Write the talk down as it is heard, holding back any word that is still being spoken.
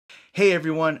Hey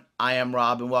everyone, I am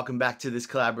Rob and welcome back to this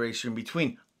collaboration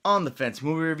between On the Fence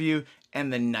Movie Review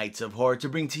and the Knights of Horror to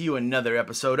bring to you another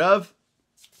episode of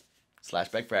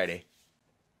Slashback Friday.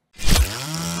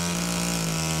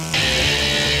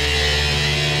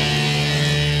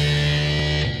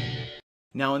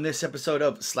 Now in this episode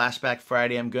of Slashback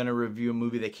Friday, I'm going to review a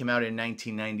movie that came out in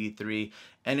 1993,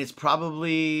 and it's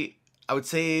probably, I would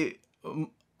say,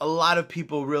 a lot of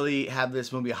people really have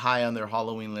this movie high on their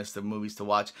Halloween list of movies to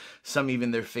watch, some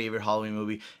even their favorite Halloween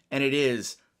movie, and it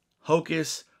is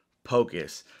Hocus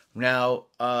Pocus. Now,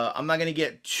 I'm not going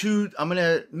to I'm going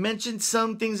to mention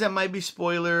some things that might be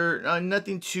spoiler,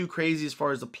 nothing too crazy as far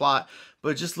as the plot,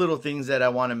 but just little things that I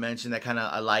want to mention that kind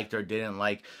of I liked or didn't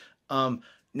like.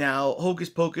 Now, Hocus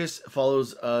Pocus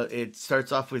follows, it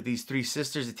starts off with these three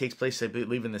sisters. It takes place, I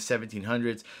believe, in the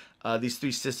 1700s. These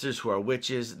three sisters who are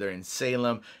witches, they're in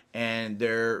Salem, and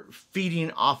they're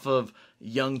feeding off of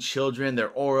young children, their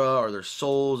aura or their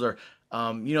souls, or,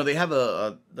 they have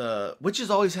the witches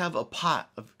always have a pot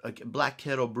of a black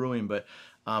kettle brewing, but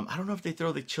I don't know if they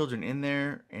throw the children in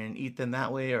there and eat them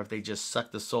that way, or if they just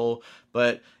suck the soul.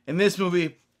 But in this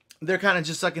movie, they're kind of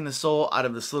just sucking the soul out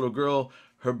of this little girl.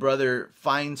 Her brother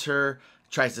finds her,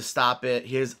 tries to stop it.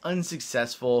 He is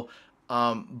unsuccessful,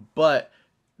 but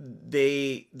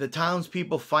the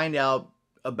townspeople find out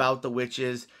about the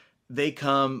witches. They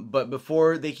come, but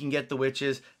before they can get the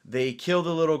witches, they kill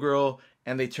the little girl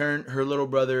and they turn her older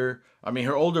brother,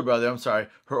 her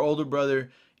older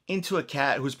brother into a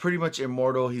cat who's pretty much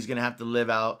immortal. He's gonna have to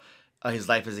live out his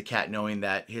life as a cat, knowing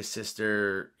that his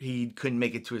sister, he couldn't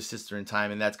make it to his sister in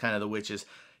time, and that's kind of the witches'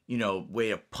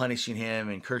 way of punishing him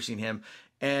and cursing him.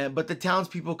 But the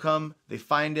townspeople come, they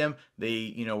find him,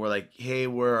 they, were like, hey,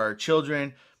 we're our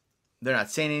children. They're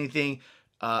not saying anything,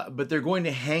 but they're going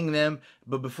to hang them.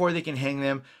 But before they can hang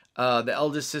them, the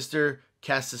eldest sister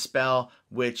casts a spell,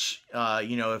 which,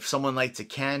 if someone lights a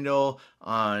candle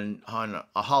on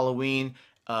a Halloween,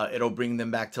 it'll bring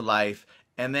them back to life.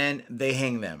 And then they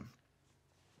hang them,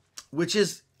 which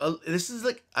is,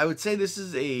 I would say this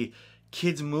is a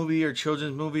kids movie or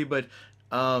children's movie, but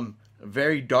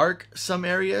very dark some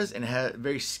areas and had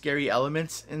very scary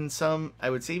elements in some,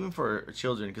 I would say, even for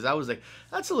children, because I was like,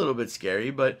 that's a little bit scary,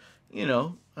 but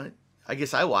I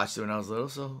guess I watched it when I was little,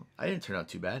 so I didn't turn out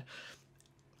too bad.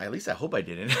 At least I hope I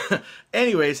didn't.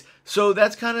 Anyways, so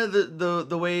that's kind of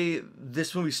the way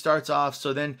this movie starts off.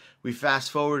 So then we fast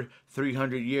forward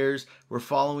 300 years. We're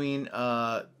following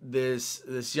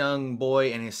this young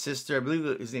boy and his sister. I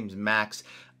believe his name's Max.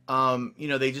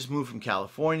 They just moved from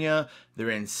California. They're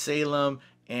in Salem,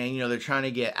 and they're trying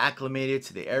to get acclimated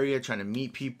to the area, trying to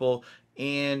meet people.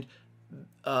 And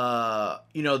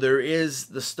there is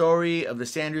the story of the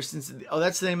Sandersons. Oh,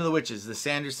 that's the name of the witches, the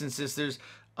Sanderson sisters.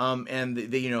 And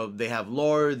they have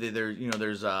lore.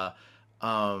 There's like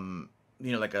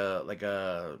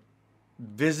a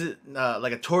visit,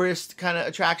 like a tourist kind of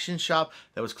attraction shop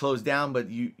that was closed down, but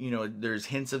there's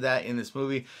hints of that in this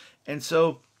movie. And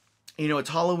so it's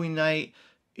Halloween night.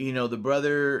 The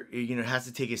brother, has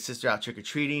to take his sister out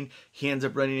trick-or-treating. He ends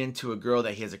up running into a girl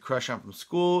that he has a crush on from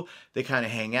school. They kind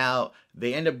of hang out.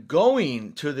 They end up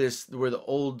going to where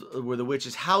the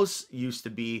witch's house used to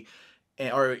be,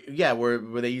 where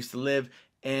they used to live.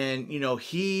 And,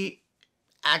 he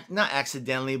not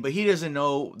accidentally, but he doesn't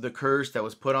know the curse that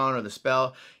was put on or the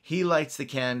spell. He lights the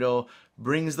candle,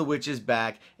 brings the witches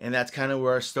back, and that's kind of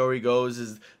where our story goes.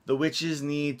 Is the witches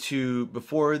need to,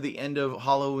 before the end of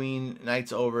Halloween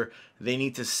night's over, they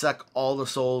need to suck all the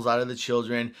souls out of the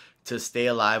children to stay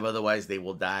alive, otherwise they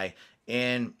will die.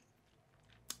 And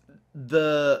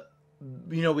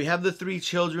we have the three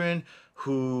children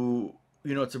who,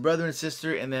 it's a brother and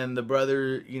sister, and then the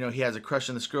brother, he has a crush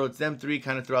on this girl. It's them three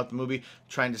kind of throughout the movie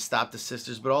trying to stop the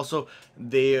sisters, but also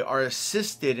they are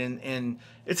assisted, and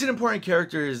it's an important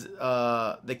character is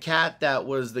the cat that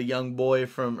was the young boy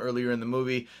from earlier in the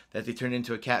movie that they turned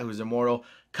into a cat who's immortal,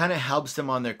 kind of helps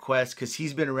them on their quest because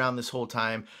he's been around this whole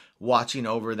time watching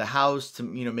over the house to,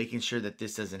 making sure that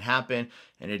this doesn't happen,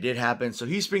 and it did happen. So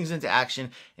he springs into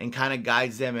action and kind of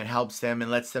guides them and helps them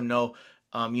and lets them know,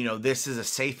 this is a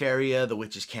safe area. The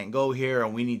witches can't go here,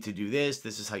 and we need to do this.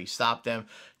 This is how you stop them,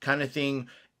 kind of thing.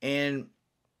 And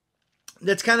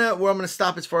that's kind of where I'm going to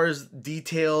stop as far as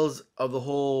details of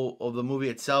the movie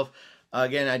itself.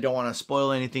 Again, I don't want to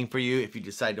spoil anything for you if you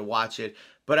decide to watch it,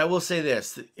 but I will say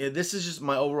this. This is just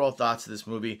my overall thoughts of this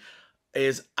movie.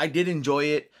 Is I did enjoy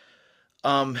it.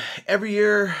 Every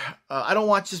year, I don't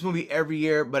watch this movie every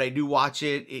year, but I do watch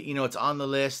it. It's on the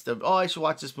list of, I should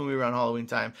watch this movie around Halloween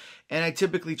time. And I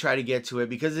typically try to get to it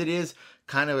because it is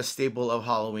kind of a staple of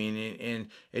Halloween, and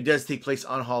it does take place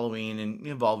on Halloween and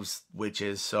involves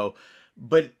witches. So,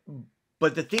 but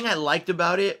the thing I liked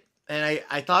about it, and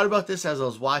I thought about this as I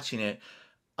was watching it,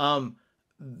 um,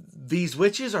 these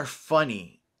witches are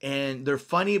funny, and they're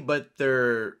funny, but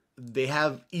they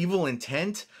have evil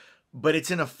intent, but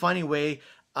it's in a funny way.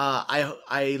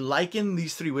 I liken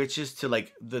these three witches to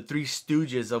like the three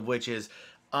stooges of witches.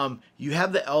 You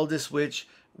have the eldest witch,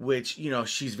 which, you know,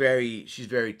 she's very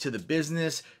to the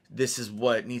business. This is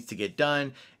what needs to get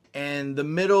done. And the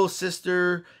middle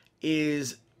sister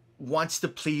is wants to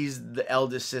please the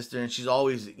eldest sister, and she's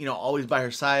always, you know, always by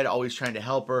her side, always trying to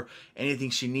help her. Anything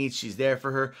she needs, she's there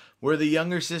for her. Where the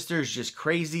younger sister is just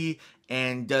crazy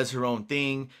and does her own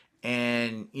thing,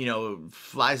 and, you know,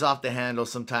 flies off the handle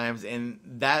sometimes, and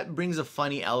that brings a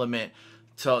funny element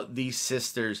to these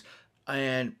sisters.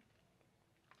 And,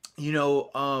 you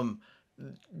know,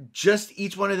 just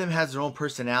each one of them has their own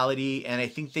personality, and I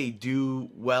think they do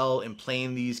well in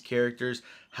playing these characters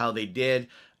how they did.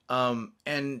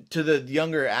 And to the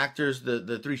younger actors,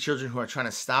 the three children who are trying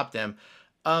to stop them,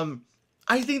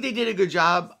 I think they did a good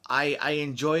job. I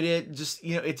enjoyed it. Just,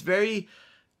 you know, it's very,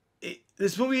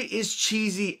 this movie is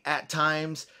cheesy at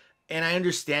times, and I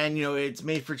understand, you know, it's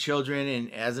made for children,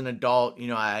 and as an adult, you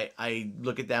know, I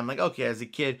look at that, I'm like, okay, as a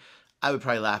kid, I would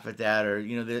probably laugh at that, or,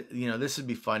 you know, this would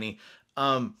be funny.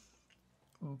 But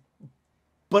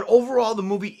overall, the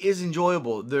movie is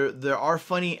enjoyable. There are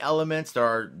funny elements. There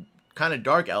are kind of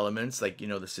dark elements, like, you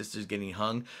know, the sisters getting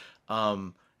hung.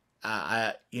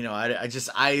 I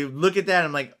look at that and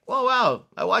I'm like, oh wow,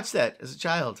 I watched that as a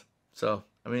child. So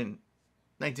I mean,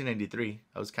 1993,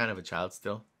 I was kind of a child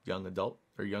still, young adult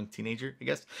or young teenager, I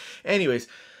guess. Anyways,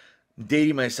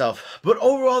 dating myself. But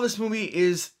overall, this movie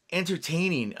is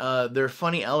entertaining. There are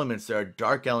funny elements, there are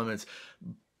dark elements,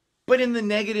 but in the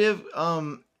negative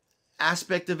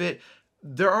aspect of it,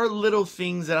 there are little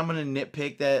things that I'm gonna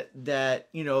nitpick. That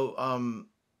you know,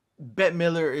 Bette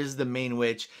Midler is the main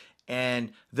witch,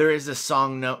 and there is a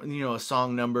song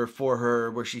number for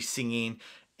her where she's singing,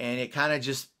 and it kind of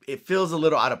just, it feels a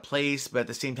little out of place, but at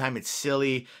the same time it's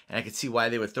silly, and I can see why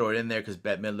they would throw it in there, because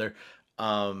Bette Midler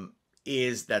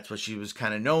that's what she was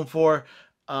kind of known for.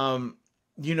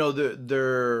 You know,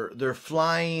 they're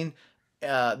flying.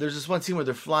 There's this one scene where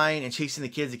they're flying and chasing the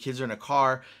kids. The kids are in a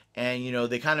car, and, you know,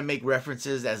 they kind of make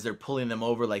references as they're pulling them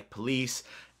over, like police.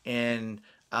 And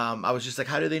I was just like,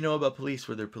 how do they know about police?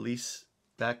 Were there police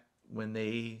back when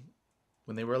they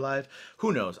were alive?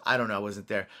 Who knows? I don't know. I wasn't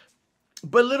there.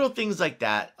 But little things like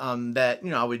that, that, you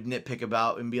know, I would nitpick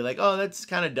about and be like, oh, that's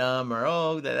kind of dumb, or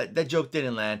oh, that joke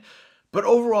didn't land. But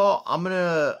overall, I'm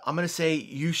gonna say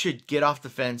you should get off the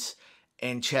fence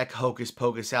and check Hocus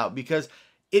Pocus out, because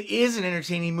it is an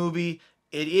entertaining movie.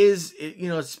 It is, you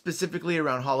know, specifically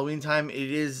around Halloween time. It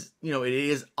is, you know, it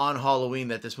is on Halloween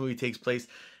that this movie takes place.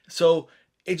 So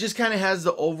it just kind of has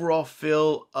the overall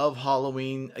feel of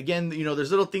Halloween. Again, you know,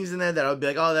 there's little things in there that I would be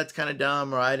like, oh, that's kind of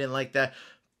dumb, or I didn't like that.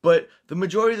 But the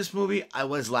majority of this movie, I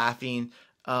was laughing.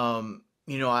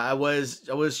 You know, I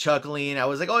was chuckling. I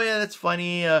was like, oh yeah, that's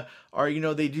funny. Or, you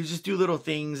know, they just do little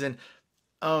things. And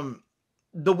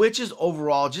the witches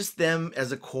overall, just them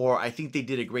as a core, I think they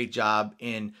did a great job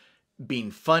in being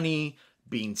funny,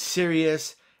 being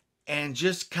serious, and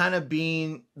just kind of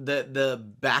being the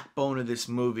backbone of this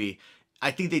movie.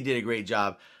 I think they did a great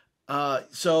job.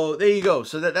 So there you go.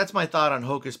 So that's my thought on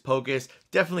Hocus Pocus.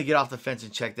 Definitely get off the fence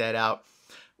and check that out.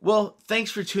 Well,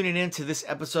 thanks for tuning in to this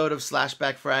episode of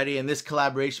Slashback Friday and this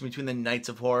collaboration between the Knights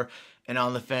of Horror and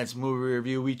On the Fence Movie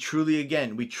Review. We truly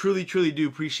do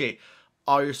appreciate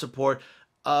all your support.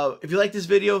 If you like this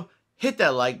video, hit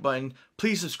that like button.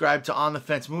 Please subscribe to On the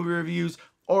Fence Movie Reviews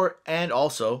and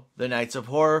also the Knights of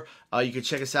Horror. You can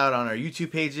check us out on our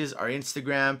YouTube pages, our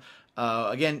Instagram.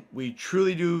 Again, we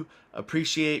truly do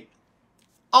appreciate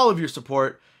all of your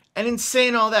support. And in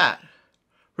saying all that,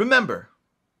 remember,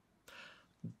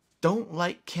 don't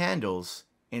light candles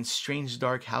in strange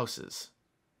dark houses.